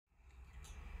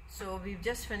So we've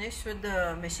just finished with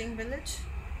the Mishing Village,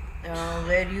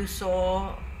 where you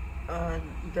saw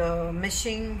the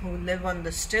Mishing who live on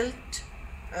the stilt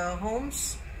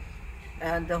homes.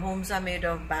 The homes are made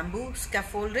of bamboo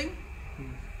scaffolding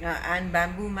and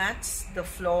bamboo mats. The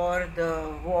floor,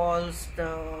 the walls,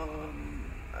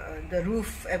 the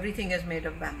roof, everything is made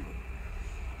of bamboo.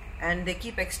 And they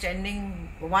keep extending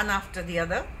one after the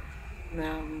other.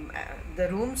 The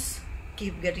rooms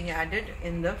keep getting added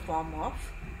in the form of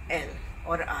L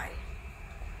or I.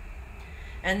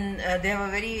 And they have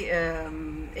a very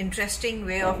interesting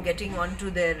way of getting onto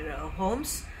their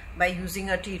homes by using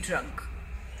a tree trunk.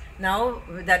 Now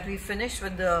that we finished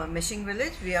with the Mishing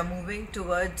Village, we are moving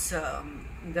towards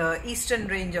the Eastern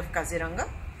Range of Kaziranga,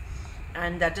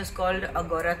 and that is called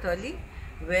Agoratali,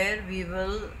 where we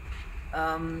will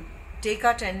take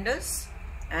our tenders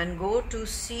and go to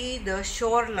see the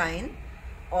shoreline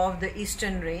of the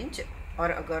Eastern Range or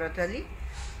Agoratali.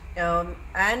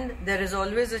 And there is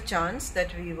always a chance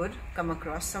that we would come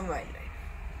across some wildlife.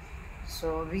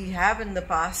 So we have in the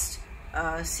past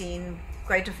seen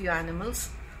quite a few animals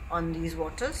on these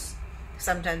waters.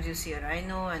 Sometimes you see a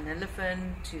rhino, an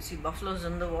elephant, you see buffaloes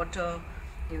in the water.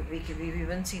 We've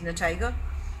even seen a tiger,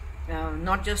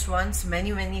 not just once,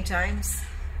 many times.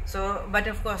 So, but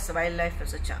of course, the wildlife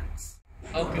is a chance.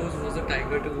 How close was the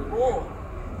tiger to? Oh,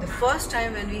 the first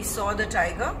time when we saw the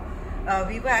tiger,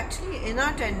 we were actually in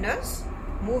our tenders,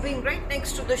 moving right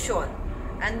next to the shore,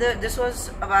 and this was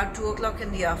about 2 o'clock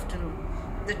in the afternoon.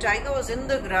 The tiger was in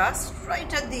the grass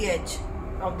right at the edge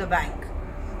of the bank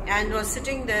and was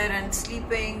sitting there and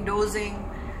sleeping, dozing,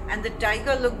 and the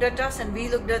tiger looked at us and we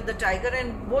looked at the tiger,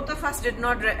 and both of us did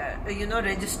not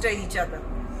register each other.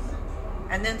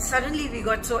 And then suddenly we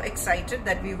got so excited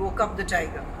that we woke up the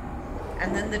tiger,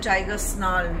 and then the tiger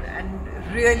snarled and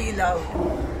really loud.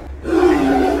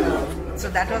 So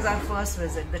that was our first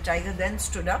visit. The tiger then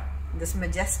stood up, this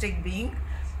majestic being,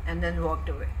 and then walked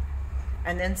away.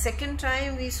 And then second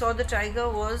time we saw the tiger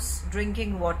was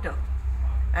drinking water,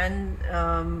 and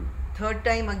third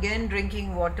time again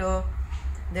drinking water.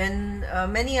 Then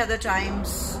many other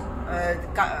times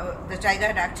the tiger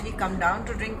had actually come down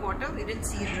to drink water. We didn't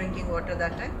see it drinking water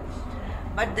that time.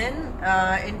 But then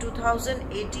in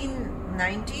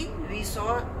 2018-19 we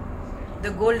saw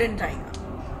the golden tiger,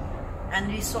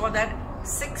 and we saw that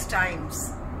 6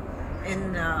 times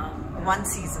in one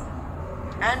season,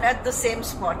 and at the same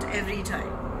spot every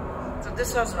time. So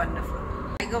this was wonderful.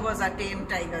 Tiger was a tame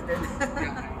tiger then.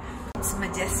 It's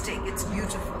majestic, it's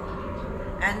beautiful,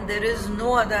 and there is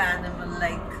no other animal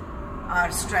like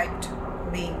our striped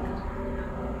being.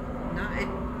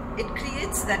 It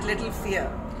creates that little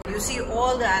fear. You see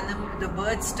all the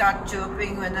birds start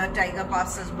chirping when a tiger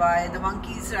passes by, the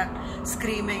monkeys start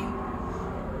screaming.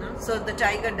 So the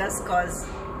tiger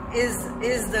is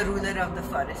the ruler of the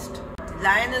forest.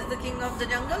 Lion is the king of the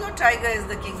jungle, or tiger is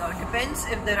the king? It depends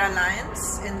if there are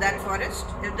lions in that forest.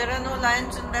 If there are no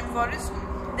lions in that forest,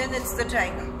 then it's the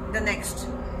tiger, the next.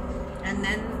 And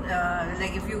then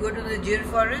like if you go to the Gir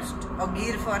forest or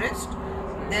Gir forest,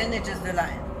 then it is the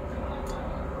lion.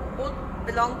 Both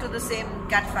belong to the same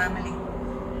cat family.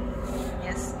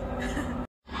 Yes.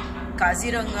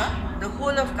 Kaziranga, the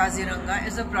whole of Kaziranga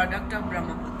is a product of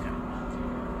Brahmaputra.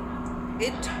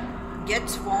 It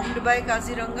gets formed by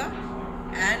Kaziranga,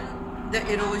 and the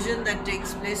erosion that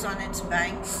takes place on its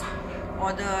banks,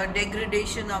 or the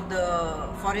degradation of the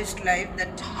forest life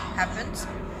that happens,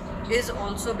 is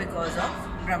also because of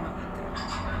Brahmaputra.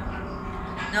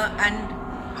 Now, and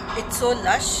it's so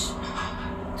lush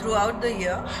throughout the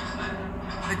year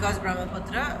because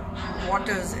Brahmaputra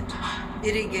waters it,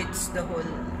 irrigates the whole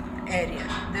area.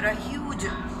 There are huge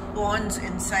ponds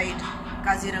inside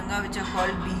Kaziranga which are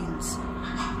called beels,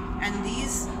 and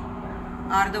these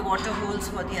are the water holes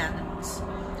for the animals.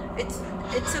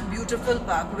 It's a beautiful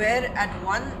park where at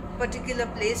one particular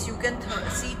place you can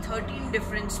see 13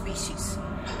 different species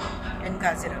in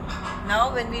Kaziranga. Now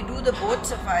when we do the boat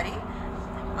safari,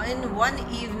 in one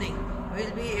evening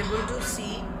we'll be able to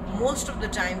see, most of the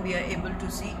time we are able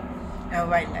to see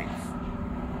wildlife.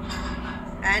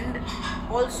 And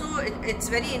also it's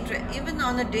very interesting, even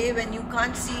on a day when you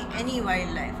can't see any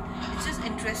wildlife, it's just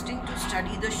interesting to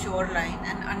study the shoreline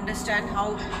and understand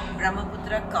how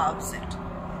Brahmaputra carves it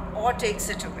or takes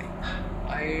it away.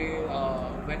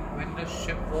 When the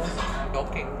ship was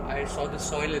docking, I saw the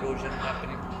soil erosion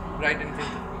happening right in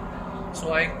front of me.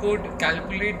 So I could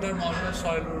calculate the amount of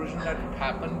soil erosion that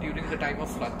happened during the time of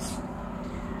floods.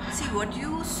 See, what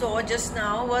you saw just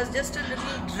now was just a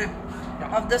little drip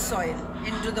of the soil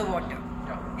into the water.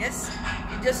 Yes,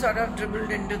 it just sort of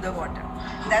dribbled into the water.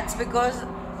 That's because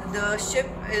the ship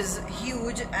is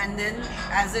huge, and then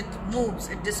as it moves,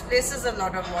 it displaces a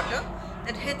lot of water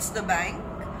that hits the bank,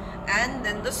 and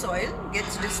then the soil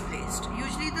gets displaced.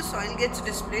 Usually the soil gets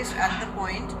displaced at the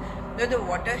point where the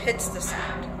water hits the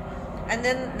sand, and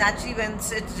then naturally when it's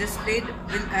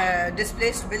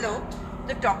displaced below,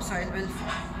 the topsoil will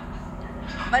fall.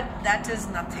 But that is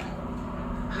nothing.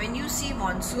 When you see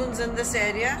monsoons in this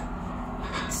area,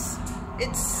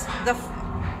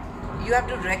 you have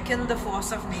to reckon the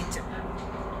force of nature.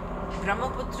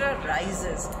 Brahmaputra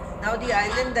rises. Now the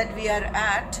island that we are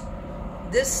at,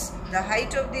 the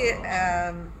height of the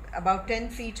about 10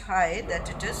 feet high that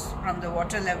it is from the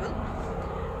water level.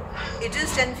 It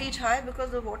is 10 feet high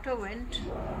because the water went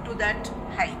to that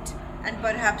height and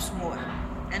perhaps more.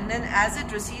 And then as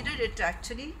it receded, it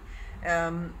actually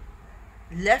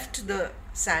left the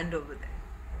sand over there.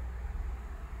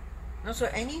 Now, so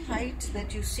any height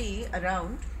that you see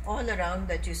around, all around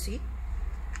that you see,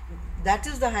 that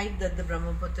is the height that the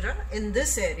Brahmaputra in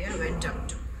this area went up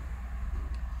to.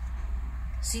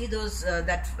 See those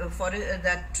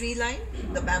that tree line,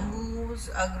 the bamboos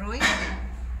are growing,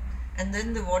 and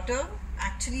then the water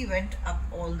actually went up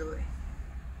all the way.